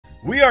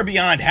We are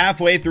beyond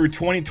halfway through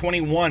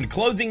 2021,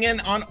 closing in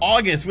on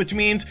August, which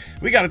means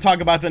we gotta talk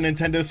about the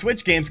Nintendo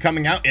Switch games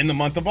coming out in the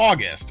month of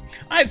August.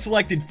 I've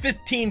selected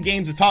 15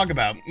 games to talk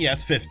about,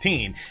 yes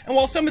 15, and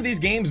while some of these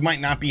games might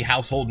not be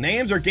household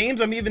names or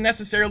games I'm even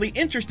necessarily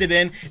interested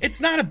in,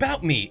 it's not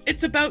about me,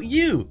 it's about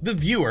you, the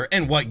viewer,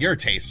 and what your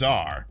tastes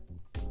are.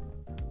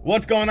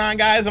 What's going on,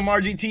 guys? I'm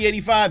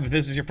RGT85. If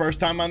this is your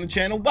first time on the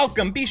channel,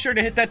 welcome. Be sure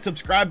to hit that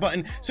subscribe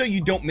button so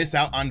you don't miss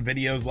out on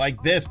videos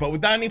like this. But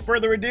without any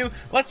further ado,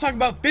 let's talk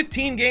about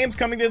 15 games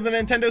coming to the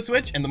Nintendo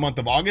Switch in the month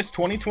of August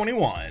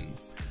 2021.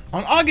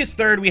 On August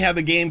 3rd, we have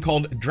a game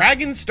called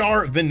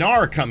Dragonstar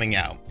Vinar coming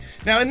out.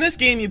 Now, in this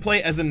game, you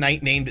play as a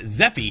knight named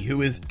Zephy,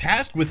 who is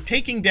tasked with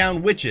taking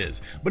down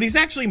witches, but he's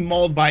actually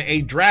mauled by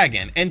a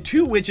dragon, and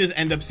two witches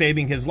end up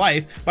saving his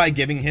life by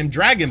giving him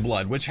dragon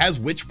blood, which has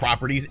witch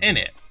properties in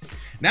it.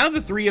 Now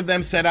the three of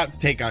them set out to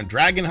take on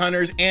dragon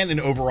hunters and an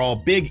overall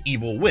big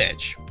evil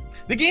witch.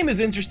 The game is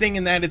interesting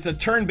in that it's a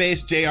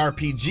turn-based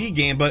JRPG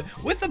game, but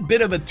with a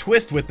bit of a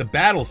twist with the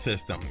battle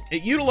system.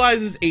 It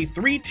utilizes a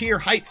 3-tier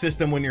height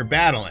system when you're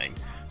battling.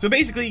 So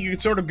basically you can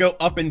sort of go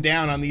up and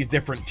down on these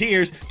different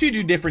tiers to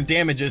do different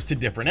damages to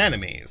different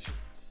enemies.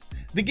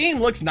 The game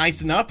looks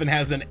nice enough and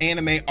has an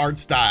anime art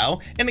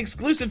style, and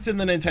exclusive to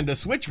the Nintendo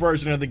Switch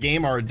version of the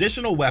game are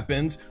additional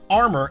weapons,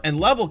 armor, and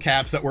level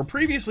caps that were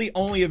previously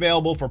only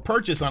available for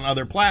purchase on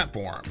other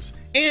platforms,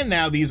 and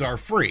now these are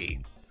free.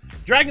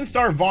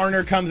 Dragonstar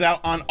Vinar comes out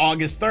on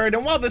August 3rd,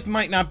 and while this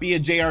might not be a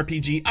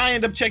JRPG I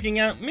end up checking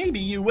out, maybe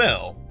you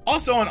will.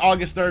 Also on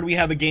August 3rd, we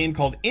have a game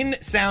called In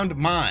Sound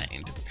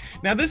Mind.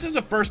 Now, this is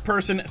a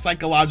first-person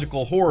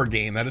psychological horror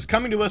game that is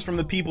coming to us from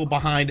the people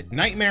behind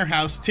Nightmare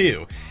House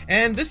 2,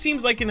 and this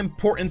seems like an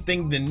important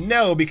thing to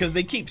know because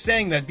they keep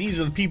saying that these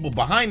are the people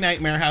behind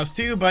Nightmare House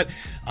 2, but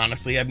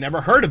honestly, I've never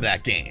heard of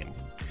that game.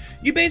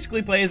 You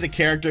basically play as a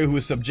character who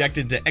is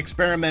subjected to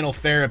experimental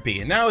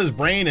therapy, and now his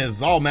brain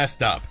is all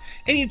messed up,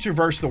 and you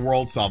traverse the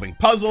world solving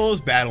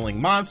puzzles,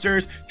 battling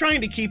monsters,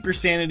 trying to keep your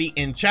sanity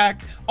in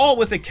check, all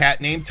with a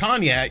cat named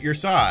Tanya at your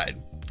side.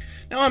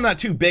 Now, I'm not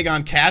too big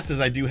on cats as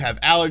I do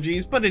have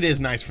allergies, but it is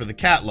nice for the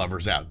cat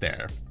lovers out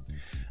there.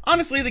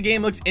 Honestly, the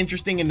game looks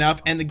interesting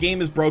enough, and the game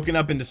is broken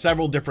up into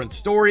several different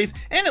stories,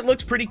 and it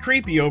looks pretty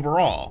creepy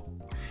overall.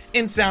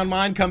 In Sound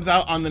Mind comes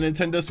out on the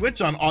Nintendo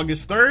Switch on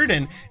August 3rd,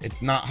 and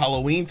it's not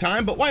Halloween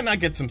time, but why not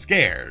get some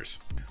scares?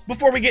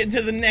 Before we get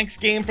into the next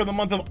game for the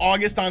month of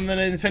August on the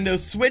Nintendo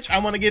Switch, I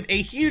want to give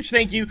a huge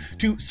thank you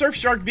to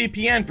Surfshark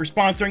VPN for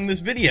sponsoring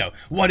this video.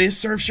 What is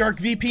Surfshark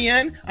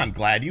VPN? I'm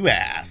glad you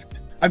asked.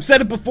 I've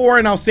said it before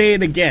and I'll say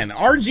it again,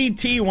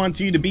 RGT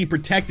wants you to be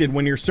protected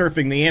when you're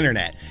surfing the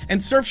internet, and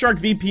Surfshark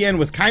VPN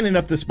was kind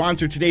enough to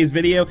sponsor today's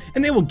video,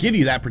 and they will give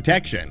you that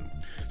protection.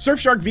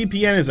 Surfshark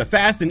VPN is a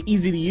fast and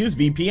easy to use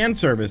VPN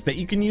service that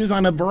you can use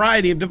on a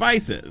variety of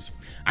devices.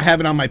 I have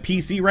it on my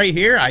PC right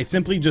here. I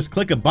simply just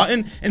click a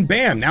button and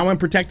bam, now I'm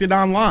protected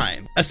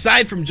online.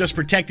 Aside from just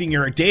protecting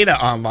your data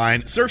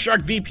online, Surfshark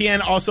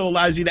VPN also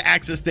allows you to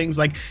access things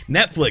like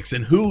Netflix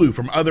and Hulu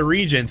from other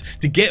regions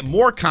to get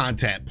more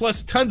content,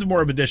 plus tons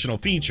more of additional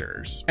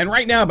features. And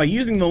right now, by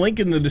using the link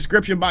in the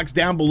description box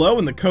down below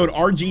and the code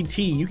RGT,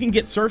 you can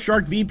get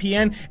Surfshark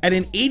VPN at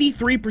an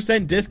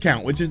 83%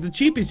 discount, which is the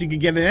cheapest you can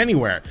get it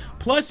anywhere.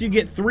 Plus, you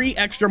get 3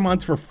 extra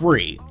months for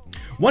free.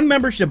 One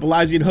membership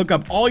allows you to hook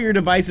up all your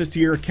devices to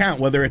your account,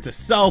 whether it's a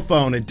cell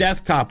phone, a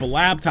desktop, a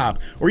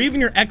laptop, or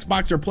even your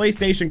Xbox or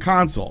PlayStation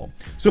console.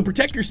 So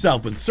protect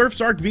yourself with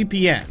Surfshark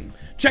VPN.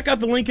 Check out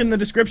the link in the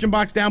description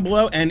box down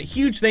below, and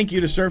huge thank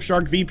you to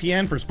Surfshark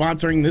VPN for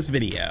sponsoring this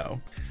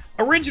video.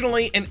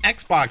 Originally an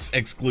Xbox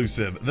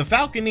exclusive, the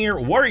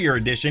Falconeer Warrior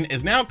Edition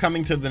is now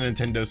coming to the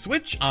Nintendo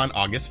Switch on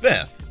August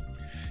 5th.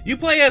 You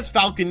play as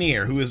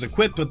Falconeer, who is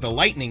equipped with the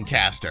Lightning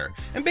Caster,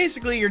 and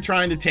basically you're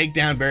trying to take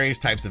down various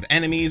types of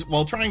enemies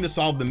while trying to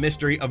solve the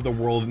mystery of the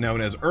world known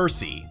as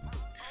Ursi.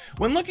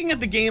 When looking at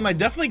the game, I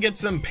definitely get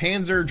some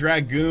Panzer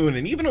Dragoon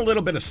and even a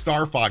little bit of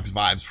Star Fox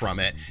vibes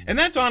from it, and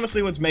that's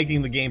honestly what's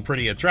making the game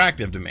pretty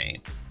attractive to me.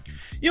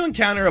 You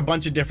encounter a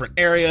bunch of different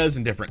areas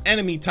and different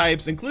enemy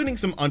types, including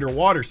some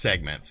underwater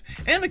segments,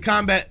 and the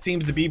combat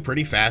seems to be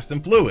pretty fast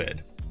and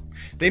fluid.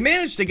 They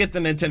managed to get the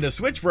Nintendo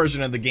Switch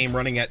version of the game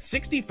running at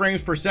 60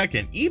 frames per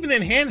second, even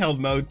in handheld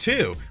mode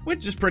too,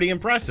 which is pretty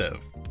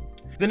impressive.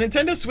 The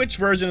Nintendo Switch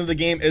version of the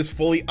game is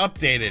fully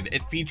updated.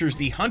 It features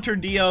the Hunter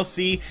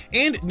DLC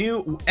and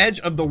new Edge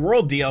of the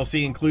World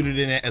DLC included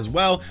in it as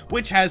well,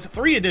 which has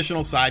 3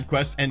 additional side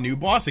quests and new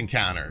boss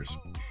encounters.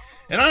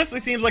 It honestly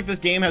seems like this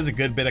game has a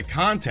good bit of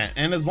content,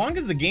 and as long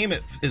as the game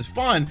is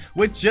fun,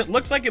 which it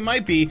looks like it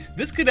might be,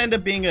 this could end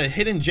up being a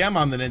hidden gem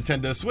on the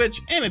Nintendo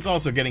Switch, and it's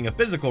also getting a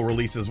physical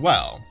release as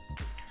well.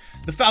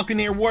 The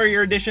Falconeer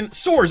Warrior Edition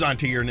soars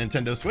onto your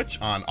Nintendo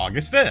Switch on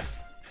August 5th.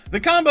 The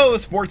combo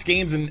of sports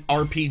games and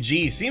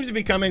RPGs seems to be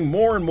becoming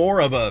more and more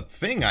of a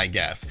thing, I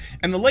guess,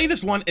 and the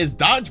latest one is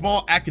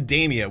Dodgeball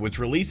Academia, which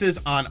releases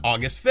on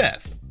August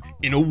 5th.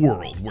 In a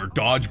world where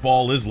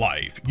dodgeball is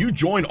life, you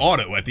join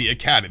Otto at the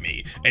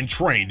Academy and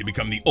train to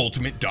become the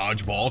ultimate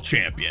dodgeball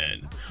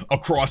champion.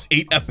 Across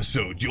 8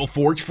 episodes, you'll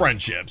forge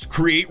friendships,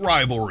 create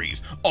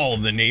rivalries, all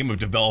in the name of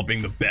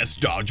developing the best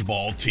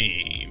dodgeball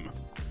team.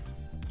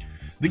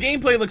 The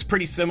gameplay looks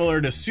pretty similar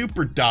to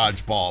Super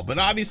Dodgeball, but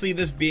obviously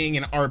this being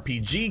an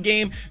RPG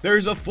game,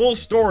 there's a full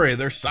story,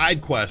 there's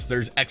side quests,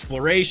 there's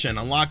exploration,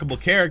 unlockable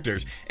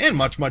characters, and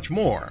much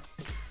more.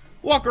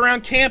 Walk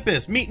around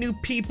campus, meet new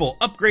people,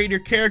 upgrade your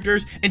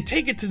characters, and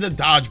take it to the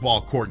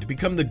dodgeball court to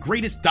become the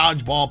greatest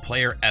dodgeball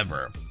player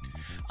ever.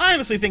 I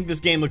honestly think this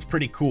game looks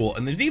pretty cool,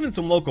 and there's even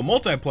some local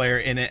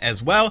multiplayer in it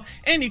as well,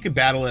 and you can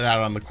battle it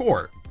out on the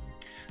court.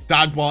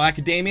 Dodgeball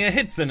Academia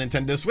hits the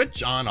Nintendo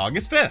Switch on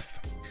August 5th.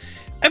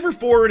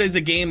 EverForward is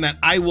a game that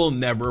I will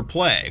never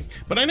play,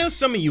 but I know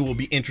some of you will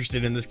be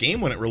interested in this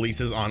game when it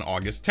releases on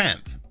August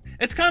 10th.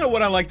 It's kind of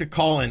what I like to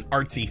call an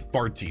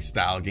artsy-fartsy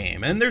style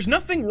game, and there's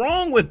nothing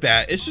wrong with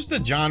that, it's just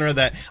a genre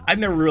that I've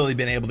never really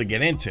been able to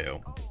get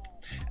into.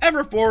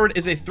 EverForward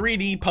is a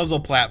 3D puzzle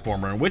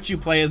platformer in which you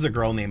play as a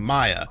girl named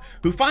Maya,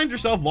 who finds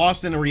herself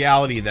lost in a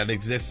reality that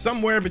exists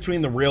somewhere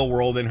between the real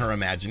world and her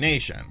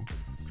imagination.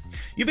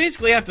 You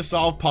basically have to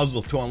solve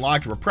puzzles to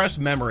unlock repressed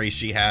memories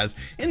she has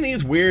in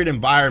these weird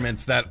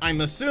environments that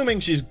I'm assuming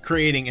she's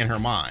creating in her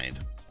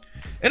mind.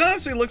 It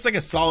honestly looks like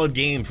a solid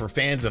game for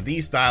fans of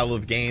these style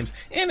of games,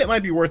 and it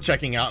might be worth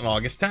checking out on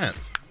August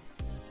 10th.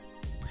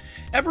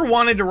 Ever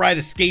wanted to ride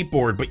a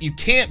skateboard, but you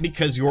can't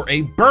because you're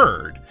a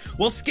bird?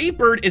 Well,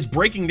 Skatebird is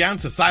breaking down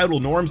societal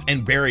norms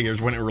and barriers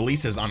when it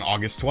releases on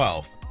August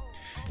 12th.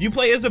 You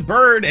play as a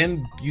bird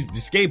and you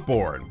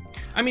skateboard.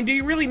 I mean, do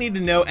you really need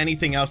to know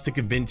anything else to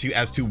convince you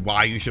as to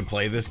why you should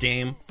play this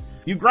game?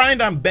 You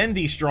grind on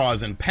bendy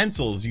straws and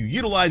pencils, you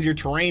utilize your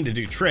terrain to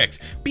do tricks,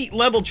 beat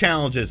level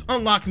challenges,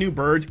 unlock new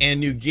birds and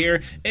new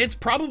gear. It's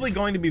probably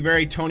going to be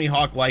very Tony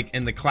Hawk-like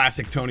in the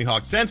classic Tony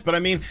Hawk sense, but I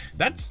mean,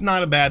 that's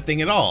not a bad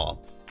thing at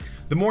all.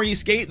 The more you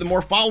skate, the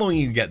more following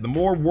you get, the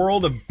more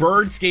world of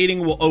bird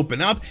skating will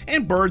open up,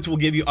 and birds will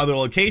give you other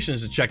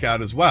locations to check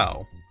out as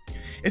well.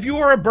 If you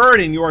are a bird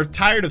and you are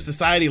tired of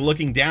society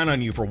looking down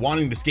on you for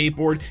wanting to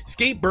skateboard,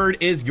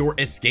 Skatebird is your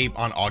escape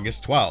on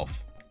August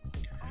 12th.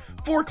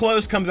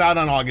 Foreclosed comes out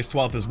on August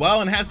 12th as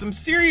well and has some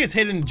serious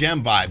hidden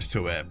gem vibes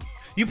to it.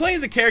 You play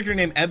as a character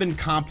named Evan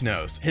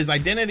Kompnos. His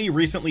identity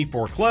recently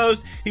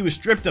foreclosed, he was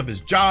stripped of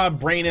his job,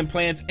 brain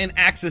implants, and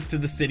access to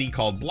the city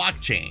called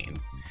Blockchain.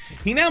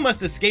 He now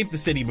must escape the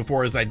city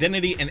before his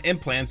identity and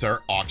implants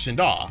are auctioned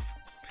off.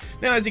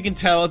 Now, as you can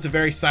tell, it's a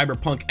very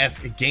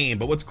cyberpunk-esque game,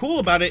 but what's cool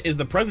about it is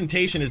the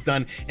presentation is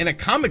done in a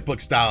comic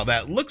book style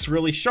that looks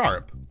really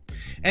sharp.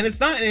 And it's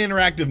not an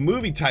interactive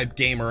movie type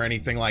game or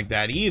anything like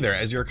that either,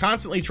 as you're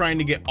constantly trying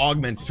to get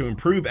augments to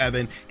improve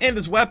Evan and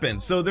his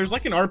weapons, so there's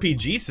like an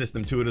RPG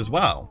system to it as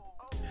well.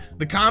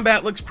 The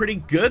combat looks pretty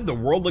good, the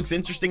world looks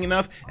interesting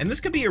enough, and this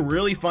could be a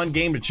really fun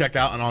game to check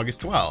out on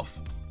August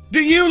 12th.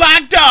 Do you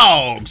like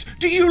dogs?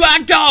 Do you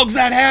like dogs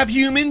that have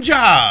human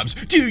jobs?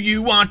 Do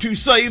you want to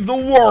save the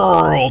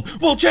world?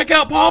 Well, check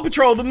out Paw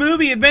Patrol, the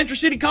movie Adventure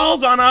City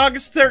Calls on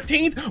August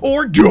 13th,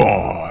 or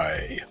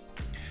die!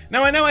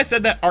 Now, I know I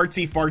said that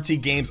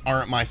artsy-fartsy games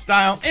aren't my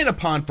style, and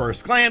upon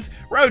first glance,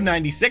 Road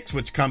 96,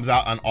 which comes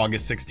out on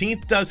August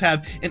 16th, does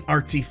have an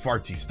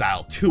artsy-fartsy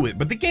style to it,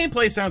 but the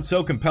gameplay sounds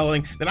so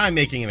compelling that I'm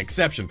making an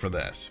exception for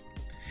this.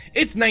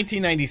 It's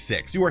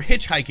 1996, you are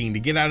hitchhiking to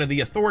get out of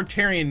the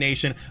authoritarian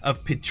nation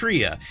of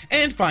Petria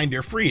and find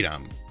your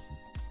freedom.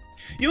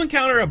 You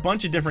encounter a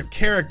bunch of different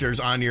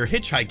characters on your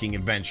hitchhiking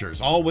adventures,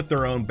 all with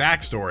their own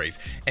backstories,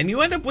 and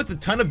you end up with a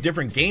ton of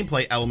different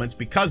gameplay elements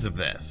because of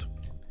this.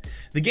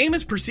 The game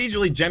is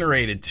procedurally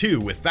generated too,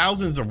 with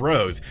thousands of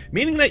rows,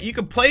 meaning that you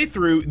can play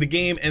through the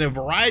game in a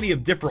variety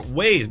of different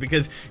ways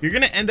because you're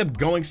going to end up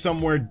going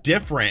somewhere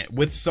different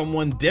with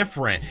someone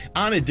different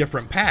on a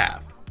different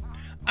path.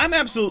 I'm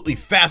absolutely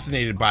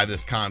fascinated by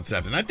this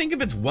concept, and I think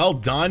if it's well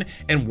done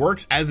and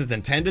works as it's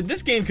intended,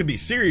 this game could be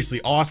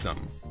seriously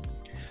awesome.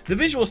 The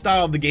visual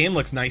style of the game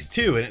looks nice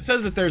too, and it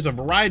says that there's a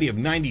variety of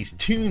 90s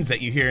tunes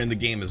that you hear in the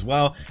game as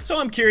well, so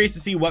I'm curious to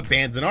see what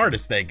bands and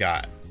artists they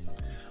got.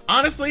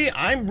 Honestly,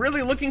 I'm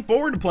really looking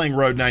forward to playing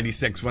Road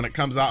 96 when it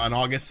comes out on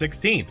August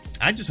 16th.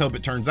 I just hope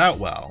it turns out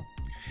well.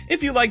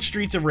 If you like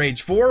Streets of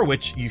Rage 4,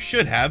 which you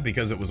should have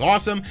because it was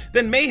awesome,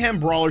 then Mayhem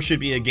Brawler should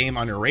be a game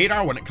on your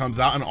radar when it comes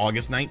out on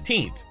August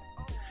 19th.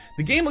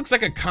 The game looks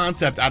like a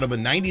concept out of a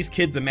 90s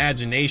kid's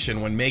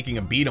imagination when making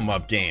a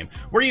beat-em-up game,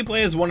 where you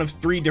play as one of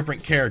 3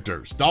 different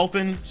characters,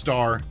 Dolphin,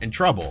 Star, and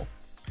Trouble.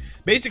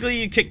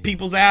 Basically, you kick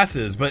people's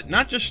asses, but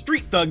not just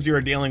street thugs you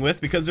are dealing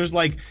with, because there's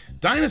like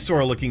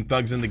dinosaur-looking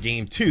thugs in the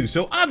game too,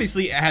 so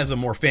obviously it has a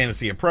more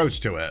fantasy approach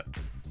to it.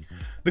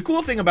 The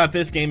cool thing about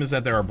this game is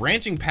that there are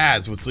branching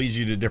paths which leads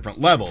you to different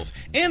levels,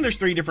 and there's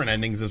 3 different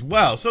endings as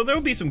well, so there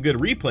will be some good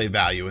replay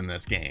value in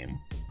this game.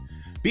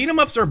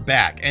 Beat-em-ups are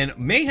back, and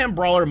Mayhem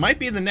Brawler might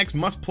be the next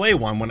must-play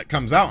one when it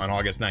comes out on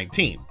August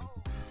 19th.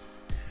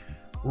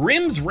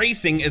 Rims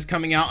Racing is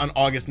coming out on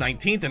August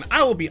 19th, and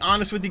I will be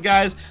honest with you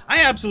guys,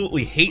 I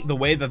absolutely hate the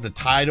way that the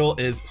title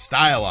is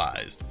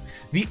stylized.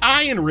 The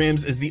I in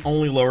Rims is the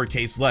only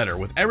lowercase letter,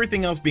 with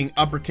everything else being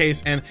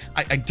uppercase, and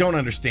I don't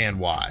understand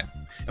why.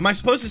 Am I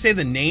supposed to say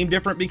the name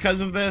different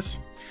because of this?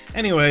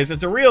 Anyways,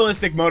 it's a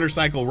realistic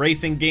motorcycle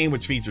racing game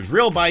which features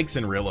real bikes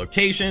in real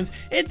locations.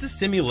 It's a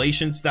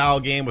simulation style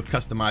game with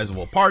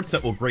customizable parts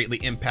that will greatly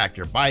impact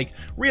your bike,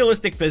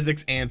 realistic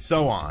physics, and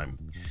so on.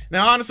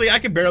 Now honestly, I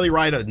could barely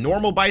ride a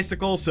normal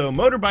bicycle, so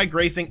motorbike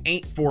racing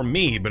ain't for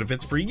me, but if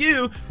it's for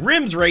you,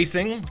 Rims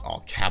Racing,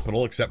 all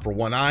capital except for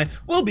one I,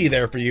 will be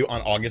there for you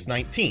on August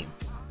 19th.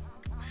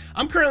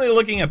 I'm currently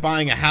looking at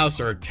buying a house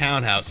or a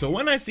townhouse, so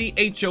when I see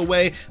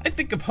HOA, I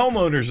think of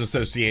Homeowners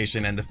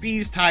Association and the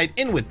fees tied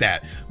in with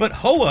that. But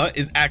HOA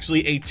is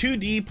actually a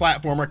 2D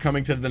platformer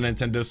coming to the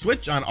Nintendo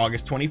Switch on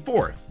August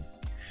 24th.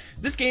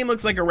 This game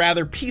looks like a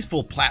rather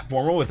peaceful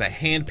platformer with a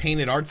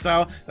hand-painted art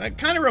style that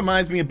kind of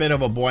reminds me a bit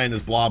of A Boy and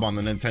His Blob on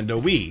the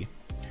Nintendo Wii.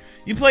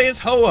 You play as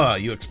Hoa,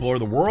 you explore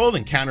the world,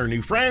 encounter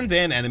new friends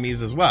and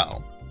enemies as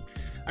well.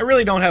 I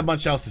really don't have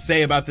much else to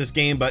say about this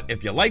game, but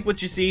if you like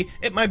what you see,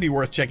 it might be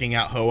worth checking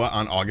out Hoa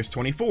on August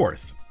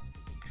 24th.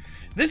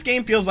 This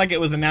game feels like it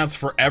was announced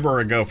forever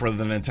ago for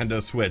the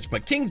Nintendo Switch,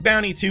 but King's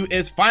Bounty 2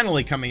 is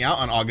finally coming out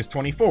on August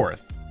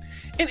 24th.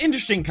 An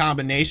interesting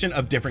combination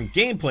of different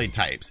gameplay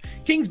types.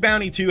 King's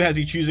Bounty 2 has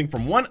you choosing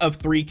from one of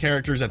 3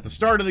 characters at the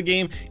start of the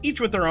game,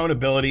 each with their own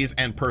abilities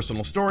and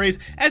personal stories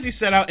as you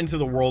set out into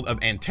the world of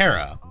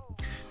Antera.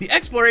 The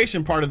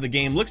exploration part of the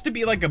game looks to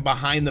be like a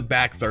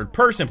behind-the-back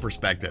third-person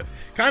perspective,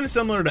 kind of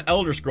similar to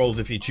Elder Scrolls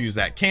if you choose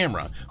that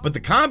camera, but the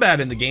combat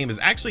in the game is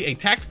actually a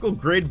tactical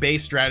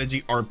grid-based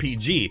strategy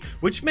RPG,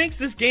 which makes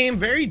this game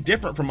very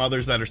different from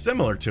others that are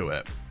similar to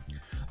it.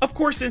 Of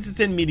course, since it's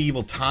in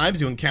medieval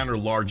times, you encounter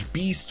large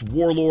beasts,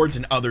 warlords,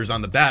 and others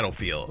on the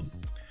battlefield.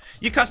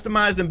 You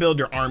customize and build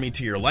your army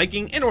to your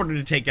liking in order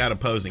to take out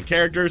opposing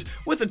characters,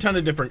 with a ton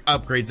of different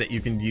upgrades that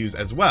you can use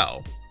as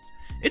well.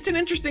 It's an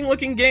interesting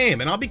looking game,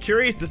 and I'll be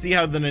curious to see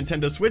how the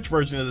Nintendo Switch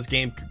version of this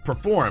game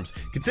performs,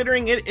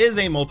 considering it is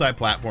a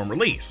multi-platform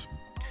release.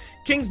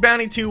 King's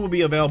Bounty 2 will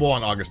be available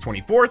on August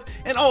 24th,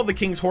 and all the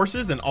King's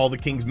horses and all the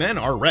King's men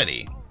are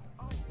ready.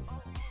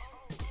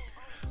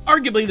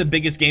 Arguably the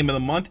biggest game of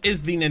the month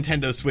is the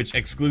Nintendo Switch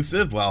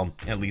exclusive, well,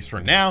 at least for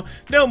now,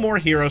 No More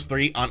Heroes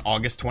 3 on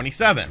August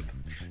 27th.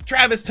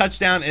 Travis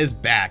Touchdown is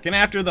back, and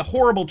after the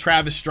horrible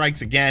Travis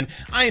strikes again,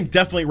 I am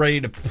definitely ready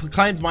to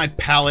cleanse my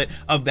palate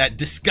of that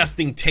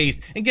disgusting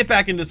taste and get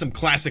back into some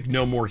classic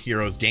No More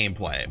Heroes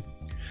gameplay.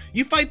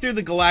 You fight through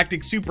the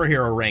galactic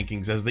superhero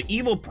rankings as the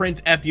evil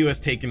Prince FU has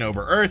taken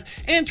over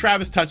Earth, and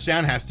Travis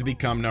Touchdown has to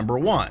become number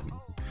 1.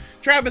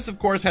 Travis, of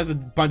course, has a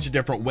bunch of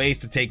different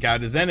ways to take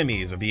out his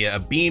enemies via a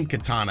beam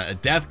katana, a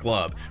death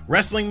glove,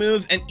 wrestling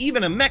moves, and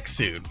even a mech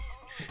suit.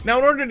 Now,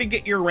 in order to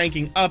get your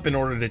ranking up in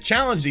order to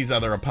challenge these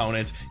other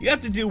opponents, you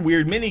have to do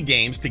weird mini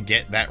games to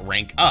get that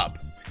rank up.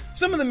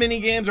 Some of the mini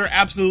games are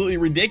absolutely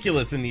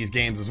ridiculous in these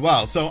games as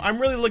well, so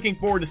I'm really looking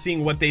forward to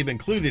seeing what they've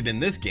included in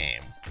this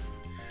game.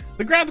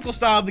 The graphical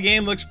style of the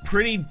game looks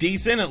pretty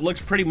decent. It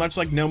looks pretty much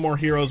like No More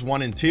Heroes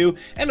 1 and 2,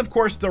 and of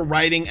course the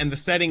writing and the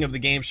setting of the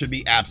game should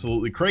be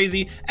absolutely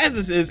crazy, as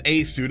this is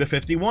a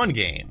Suda51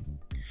 game.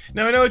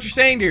 Now I know what you're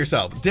saying to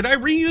yourself, did I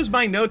reuse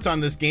my notes on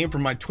this game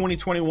from my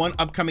 2021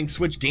 upcoming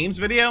Switch games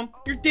video?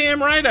 You're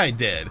damn right I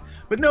did.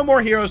 But No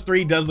More Heroes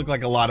 3 does look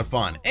like a lot of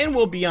fun, and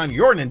will be on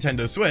your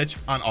Nintendo Switch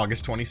on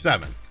August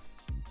 27th.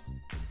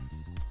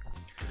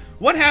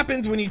 What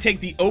happens when you take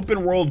the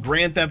open world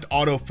Grand Theft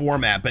Auto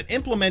format but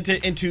implement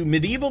it into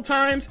medieval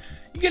times?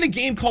 You get a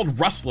game called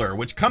Rustler,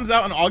 which comes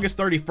out on August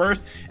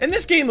 31st, and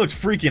this game looks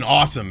freaking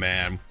awesome,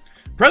 man.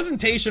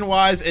 Presentation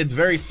wise, it's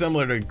very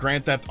similar to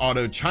Grand Theft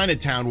Auto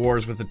Chinatown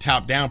Wars with a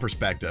top-down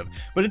perspective,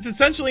 but it's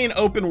essentially an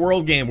open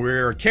world game where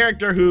you're a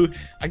character who,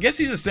 I guess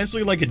he's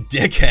essentially like a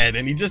dickhead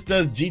and he just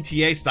does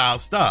GTA style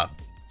stuff.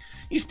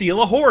 You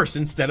steal a horse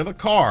instead of a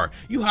car.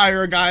 You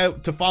hire a guy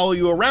to follow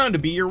you around to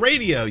be your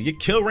radio. You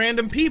kill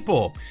random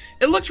people.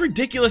 It looks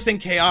ridiculous and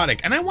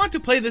chaotic, and I want to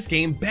play this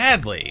game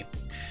badly.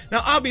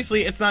 Now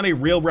obviously it's not a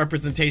real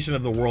representation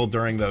of the world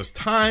during those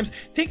times,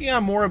 taking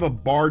on more of a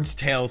Bard's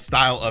Tale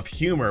style of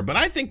humor, but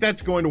I think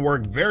that's going to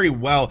work very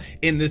well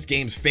in this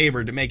game's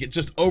favor to make it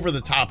just over the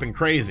top and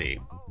crazy.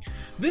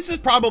 This is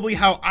probably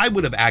how I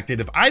would have acted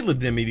if I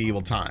lived in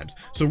medieval times,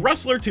 so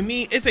Rustler to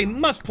me is a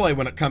must play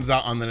when it comes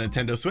out on the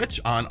Nintendo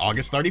Switch on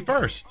August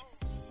 31st.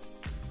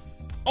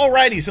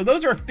 Alrighty, so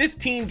those are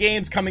 15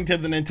 games coming to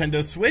the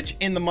Nintendo Switch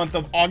in the month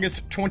of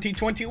August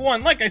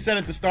 2021. Like I said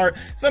at the start,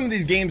 some of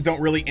these games don't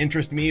really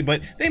interest me,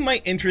 but they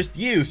might interest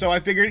you. So I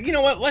figured, you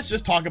know what, let's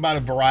just talk about a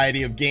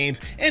variety of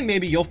games and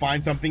maybe you'll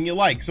find something you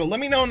like. So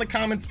let me know in the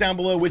comments down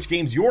below which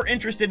games you're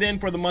interested in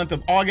for the month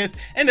of August.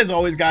 And as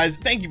always, guys,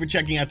 thank you for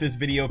checking out this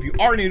video. If you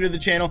are new to the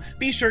channel,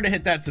 be sure to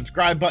hit that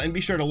subscribe button.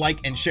 Be sure to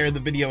like and share the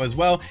video as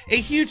well. A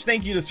huge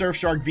thank you to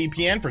Surfshark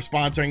VPN for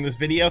sponsoring this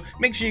video.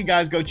 Make sure you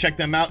guys go check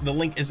them out. The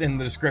link is in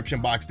the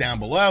description box down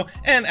below,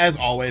 and as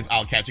always,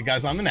 I'll catch you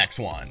guys on the next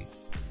one.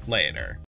 Later.